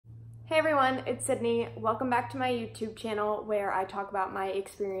Hey everyone, it's Sydney. Welcome back to my YouTube channel where I talk about my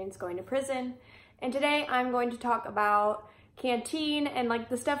experience going to prison. And today I'm going to talk about Canteen and like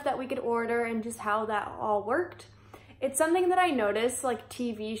the stuff that we could order and just how that all worked. It's something that I noticed, like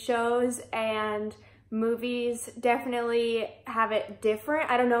TV shows and movies definitely have it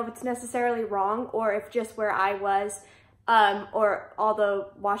different. I don't know if it's necessarily wrong or if just where I was or all the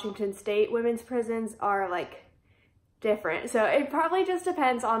Washington State women's prisons are like different. So it probably just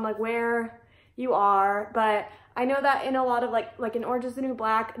depends on like where you are, but I know that in a lot of like in Orange is the New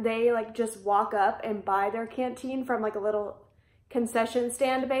Black, they like just walk up and buy their canteen from like a little concession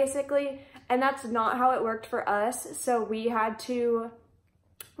stand basically, and that's not how it worked for us. So we had to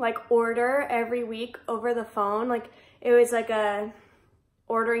like order every week over the phone. Like it was like a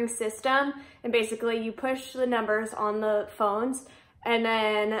ordering system, and basically you push the numbers on the phones, and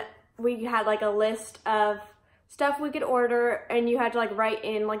then we had like a list of stuff we could order, and you had to like write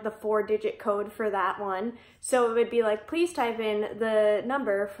in like the 4-digit code for that one. So it would be like, please type in the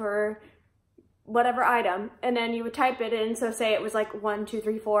number for whatever item, and then you would type it in. So say it was like 1, 2,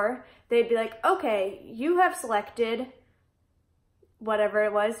 3, 4, they'd be like, okay, you have selected whatever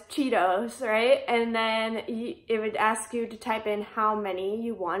it was, Cheetos, right? And then it would ask you to type in how many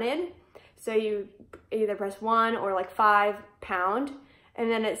you wanted. So you either press 1 or like 5 pound,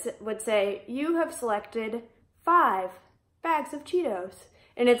 and then it would say, you have selected 5 bags of Cheetos,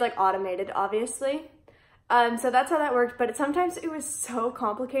 and it's like automated, obviously. So that's how that worked, but sometimes it was so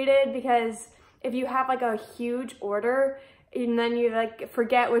complicated because if you have like a huge order and then you like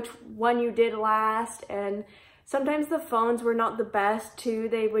forget which one you did last, and sometimes the phones were not the best too.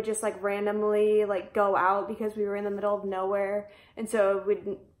 They would just like randomly like go out because we were in the middle of nowhere, and so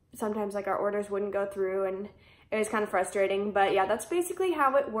sometimes like our orders wouldn't go through, and it was kind of frustrating. But yeah, that's basically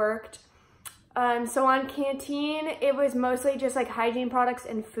how it worked. So on Canteen, it was mostly just like hygiene products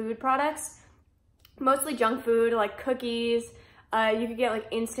and food products, mostly junk food, like cookies. You could get like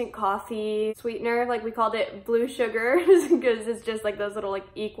instant coffee sweetener, like we called it blue sugar because it's just like those little like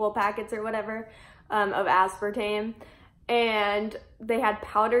equal packets or whatever of aspartame. And they had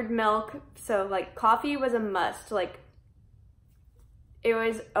powdered milk. So like coffee was a must. Like it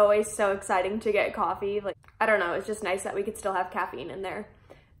was always so exciting to get coffee. Like, I don't know, it's just nice that we could still have caffeine in there.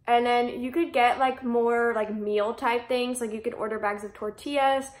 And then you could get like more like meal type things. Like you could order bags of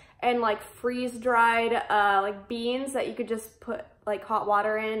tortillas and like freeze dried like beans that you could just put like hot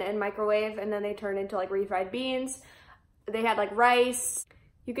water in and microwave, and then they turn into like refried beans. They had like rice.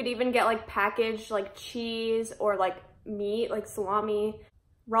 You could even get like packaged like cheese or like meat, like salami,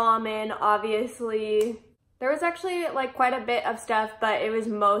 ramen, obviously. There was actually like quite a bit of stuff, but it was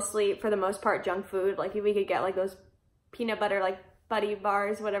mostly, for the most part, junk food. Like we could get like those peanut butter like buddy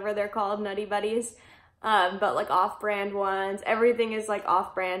bars, whatever they're called, Nutty Buddies, but like off-brand ones. Everything is like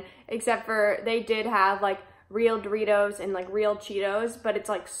off-brand, except for they did have like real Doritos and like real Cheetos, but it's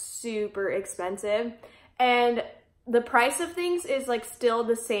like super expensive. And the price of things is like still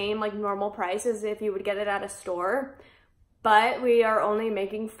the same, like normal price as if you would get it at a store, but we are only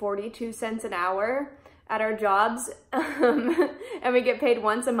making 42 cents an hour at our jobs, and we get paid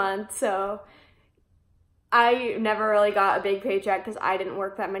once a month. So I never really got a big paycheck because I didn't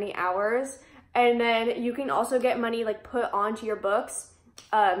work that many hours. And then you can also get money like put onto your books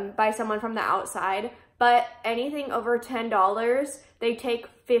by someone from the outside, but anything over $10, they take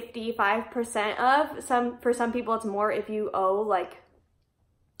 55% of. For some people it's more if you owe like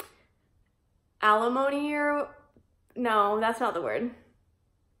alimony, or no, that's not the word.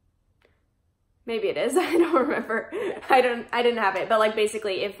 Maybe it is. I don't remember. I didn't have it, but like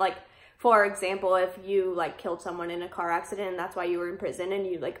basically if like, for example, if you like killed someone in a car accident and that's why you were in prison and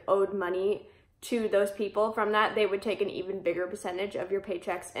you like owed money to those people from that, they would take an even bigger percentage of your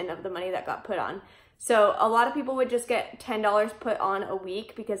paychecks and of the money that got put on. So a lot of people would just get $10 put on a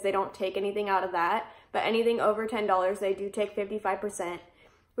week because they don't take anything out of that. But anything over $10, they do take 55%,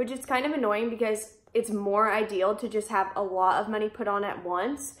 which is kind of annoying because it's more ideal to just have a lot of money put on at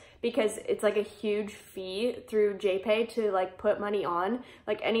once, because it's like a huge fee through JPay to like put money on.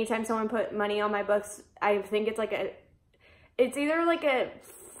 Like anytime someone put money on my books, I think it's like it's either like a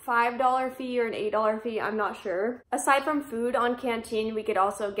 $5 fee or an $8 fee, I'm not sure. Aside from food on Canteen, we could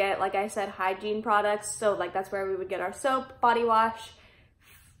also get, like I said, hygiene products. So like that's where we would get our soap, body wash.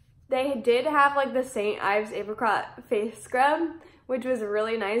 They did have like the St. Ives Apricot face scrub, which was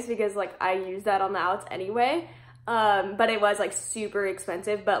really nice because like I use that on the outs anyway. But it was like super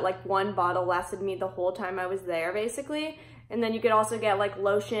expensive, but like one bottle lasted me the whole time I was there basically. And then you could also get like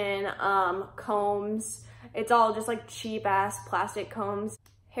lotion, combs. It's all just like cheap ass plastic combs,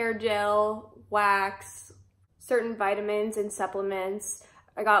 hair gel, wax, certain vitamins and supplements,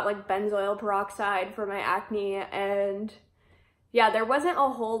 I got like benzoyl peroxide for my acne, and yeah, there wasn't a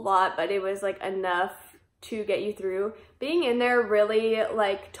whole lot, but it was like enough to get you through. Being in there really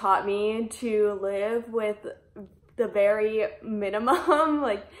like taught me to live with the very minimum.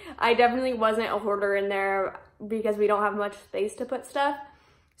 Like, I definitely wasn't a hoarder in there because we don't have much space to put stuff.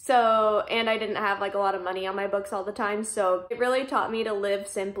 So, and I didn't have like a lot of money on my books all the time. So it really taught me to live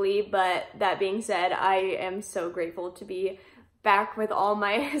simply. But that being said, I am so grateful to be back with all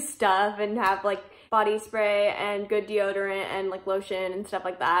my stuff and have like body spray and good deodorant and like lotion and stuff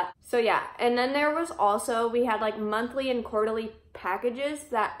like that. So yeah, and then there was also, we had like monthly and quarterly packages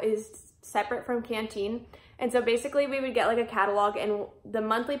that is separate from Canteen. And so basically we would get like a catalog, and the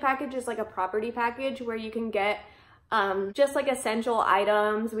monthly package is like a property package where you can get just like essential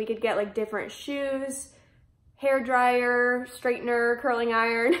items. We could get like different shoes, hair dryer, straightener, curling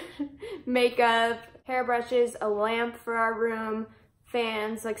iron, makeup, hairbrushes, a lamp for our room,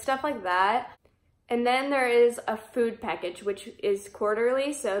 fans, like stuff like that. And then there is a food package, which is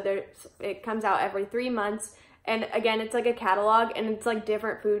quarterly. So it comes out every 3 months. And again, it's like a catalog, and it's like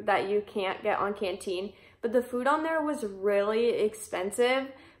different food that you can't get on Canteen. But the food on there was really expensive.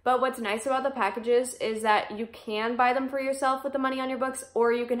 But what's nice about the packages is that you can buy them for yourself with the money on your books,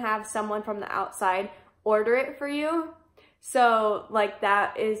 or you can have someone from the outside order it for you. So like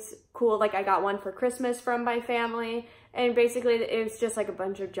that is cool. Like I got one for Christmas from my family, and basically it was just like a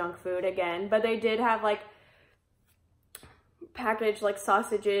bunch of junk food again. But they did have like packaged like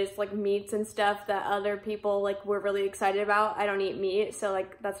sausages, like meats and stuff that other people like were really excited about. I don't eat meat, so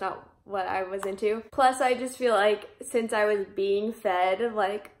like that's not what I was into. Plus I just feel like since I was being fed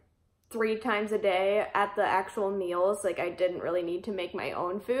like 3 times a day at the actual meals, like I didn't really need to make my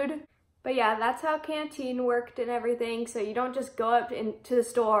own food. But yeah, that's how Canteen worked and everything. So you don't just go up into the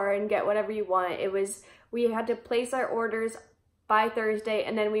store and get whatever you want. It was, we had to place our orders by Thursday,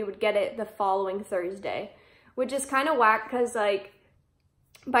 and then we would get it the following Thursday, which is kind of whack because like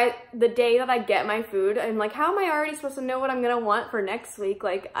by the day that I get my food, I'm like, how am I already supposed to know what I'm gonna want for next week?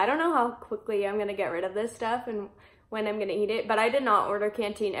 Like, I don't know how quickly I'm gonna get rid of this stuff and when I'm gonna eat it. But I did not order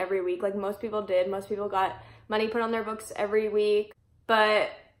Canteen every week like most people did. Most people got money put on their books every week. But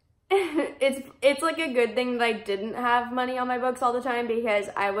it's like a good thing that I didn't have money on my books all the time, because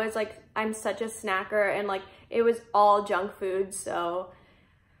I was like, I'm such a snacker, and like it was all junk food. So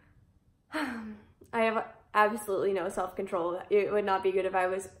I have absolutely no self-control. It would not be good if I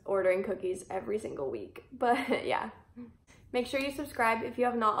was ordering cookies every single week. But yeah, make sure you subscribe if you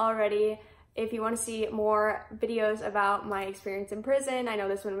have not already. If you want to see more videos about my experience in prison, I know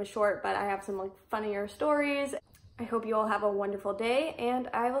this one was short, but I have some like funnier stories. I hope you all have a wonderful day, and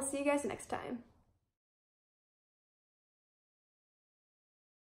I will see you guys next time.